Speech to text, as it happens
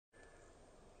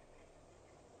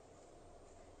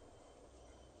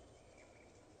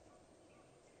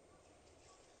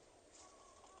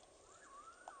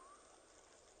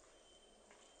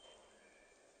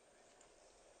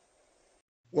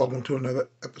Welcome to another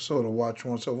episode of Watch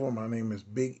Once Over. My name is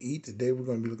Big E. Today we're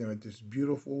going to be looking at this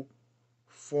beautiful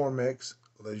Formex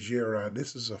Leggera.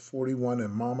 This is a 41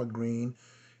 in Mamba green,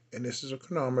 and this is a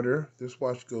chronometer. This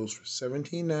watch goes for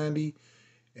 $17.90,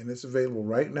 and it's available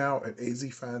right now at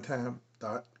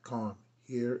azfindtime.com.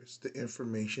 Here is the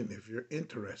information if you're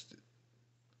interested.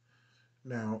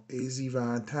 Now, AZ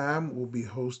Vine Time will be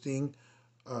hosting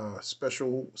a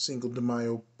special Cinco de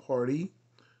Mayo party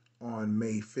on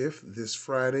May 5th, this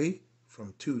Friday,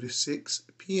 from 2 to 6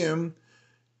 p.m.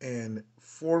 And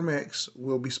Formex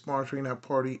will be sponsoring that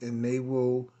party, and they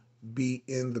will be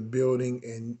in the building,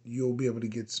 and you'll be able to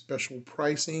get special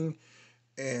pricing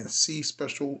and see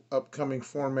special upcoming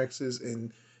Formexes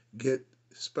and get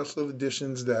special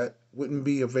editions that wouldn't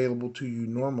be available to you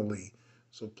normally.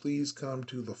 So please come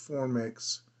to the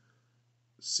Formex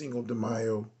Cinco de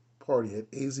Mayo party at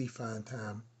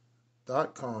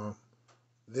azfindtime.com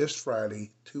this Friday,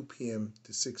 2 p.m.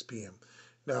 to 6 p.m.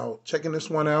 Now, checking this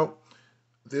one out.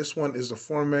 This one is the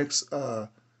Formex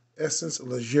Essence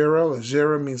Leggera.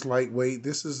 Leggera means lightweight.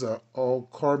 This is a all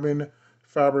carbon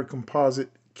fabric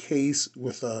composite case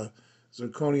with a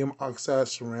zirconium oxide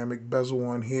ceramic bezel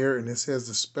on here, and this has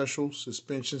the special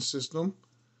suspension system.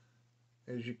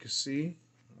 As you can see,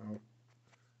 I'll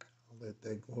let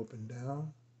that go up and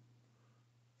down.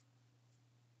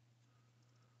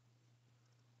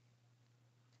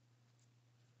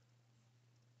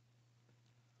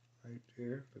 Right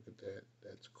there, look at that.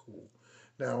 That's cool.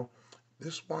 Now,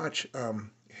 this watch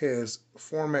has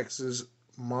Formex's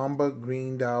Mamba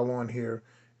green dial on here,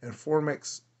 and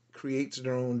Formex creates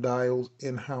their own dials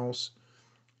in-house.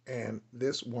 And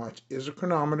this watch is a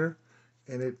chronometer,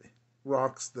 and it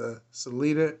rocks the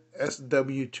Salida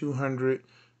SW200,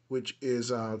 which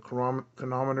is a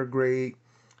chronometer grade,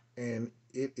 and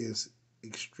it is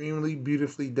extremely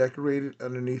beautifully decorated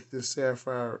underneath this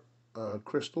sapphire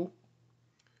crystal.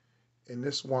 And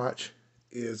this watch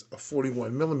is a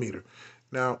 41 millimeter.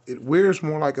 Now, it wears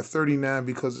more like a 39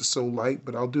 because it's so light,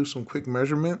 but I'll do some quick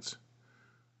measurements.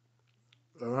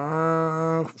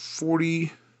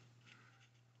 40,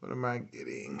 what am I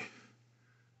getting?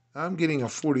 I'm getting a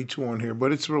 42 on here,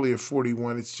 but it's really a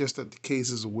 41. It's just that the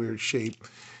case is a weird shape.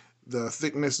 The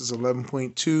thickness is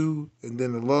 11.2, and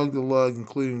then the lug,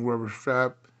 including rubber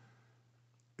strap,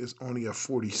 is only a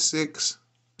 46.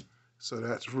 So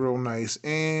that's real nice.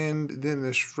 And then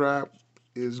the strap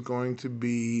is going to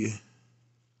be,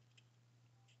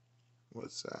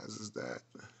 what size is that?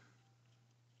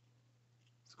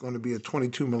 It's going to be a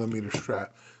 22 millimeter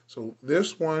strap. So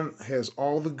this one has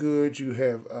all the goods. You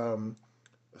have a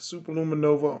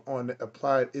Superluminova on the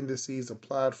applied indices,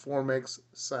 applied Formex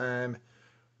sign,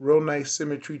 real nice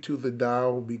symmetry to the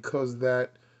dial because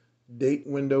that date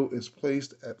window is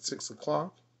placed at 6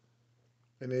 o'clock.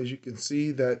 And as you can see,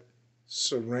 that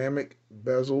ceramic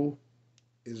bezel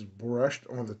is brushed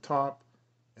on the top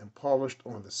and polished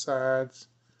on the sides.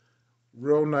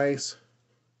 Real nice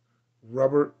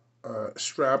rubber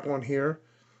strap on here,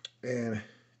 and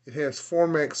it has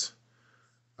Formex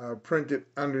printed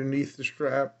underneath the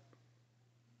strap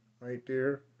right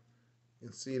there. You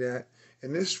can see that.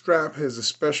 And this strap has a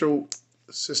special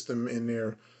system in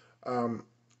there.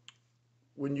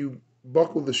 When you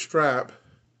buckle the strap,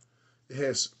 it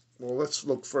has, well, let's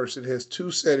look first. It has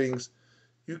two settings.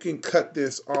 You can cut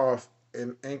this off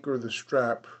and anchor the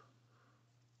strap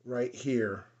right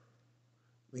here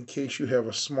in case you have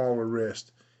a smaller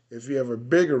wrist. If you have a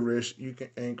bigger wrist, you can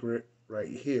anchor it right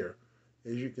here.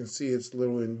 As you can see, it's a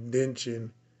little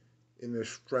indention in the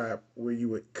strap where you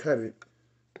would cut it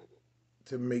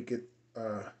to make it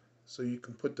so you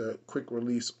can put the quick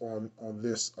release on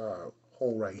this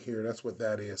hole right here. That's what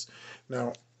that is.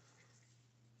 Now,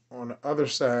 on the other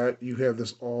side, you have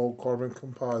this all carbon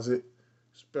composite,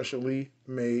 specially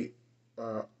made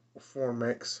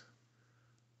Formex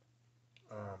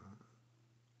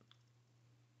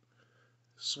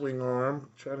swing arm.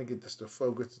 I'm trying to get this to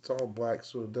focus. It's all black,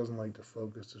 so it doesn't like to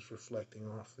focus. It's reflecting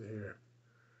off the hair.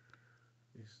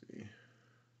 You see.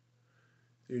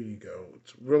 There you go.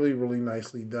 It's really, really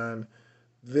nicely done.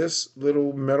 This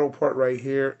little metal part right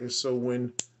here is so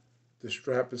when the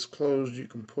strap is closed, you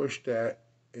can push that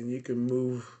and you can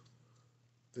move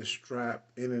the strap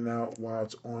in and out while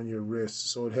it's on your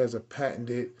wrist. So it has a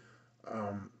patented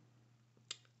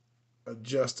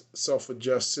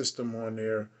self-adjust system on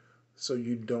there, so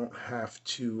you don't have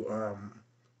to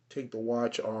take the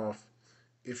watch off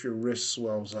if your wrist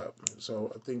swells up.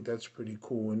 So I think that's pretty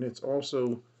cool, and it's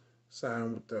also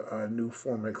signed with the new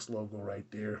Formex logo right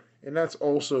there, and that's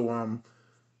also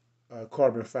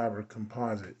carbon fiber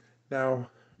composite. Now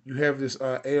you have this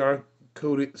AR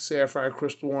coated sapphire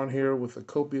crystal on here with a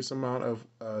copious amount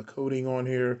of coating on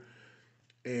here,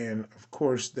 and of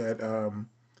course that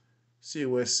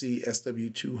COSC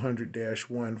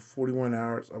SW200-1 41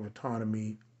 hours of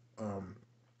autonomy um,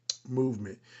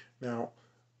 movement. Now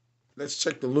let's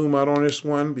check the loom out on this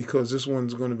one because this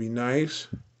one's going to be nice.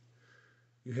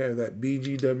 You have that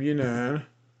BGW9,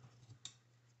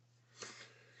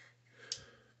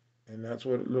 and that's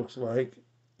what it looks like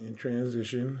in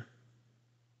transition.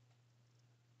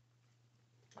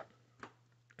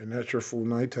 And that's your full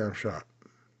nighttime shot.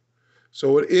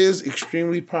 So it is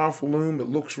extremely powerful loom. It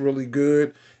looks really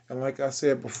good. And like I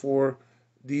said before,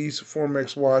 these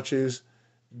Formex watches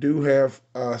do have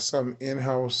some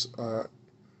in-house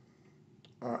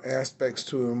aspects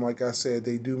to them. Like I said,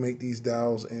 they do make these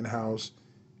dials in-house.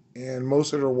 And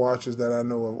most of the watches that I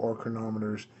know of are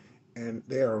chronometers. And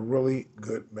they are really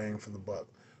good bang for the buck.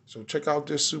 So check out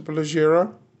this Super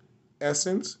Leggera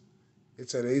Essence.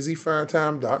 It's at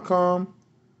azfiretime.com.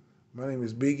 My name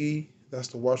is Big E. That's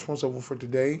the Watch Once Over for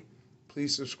today.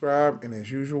 Please subscribe, and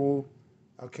as usual,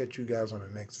 I'll catch you guys on the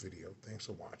next video. Thanks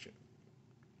for watching.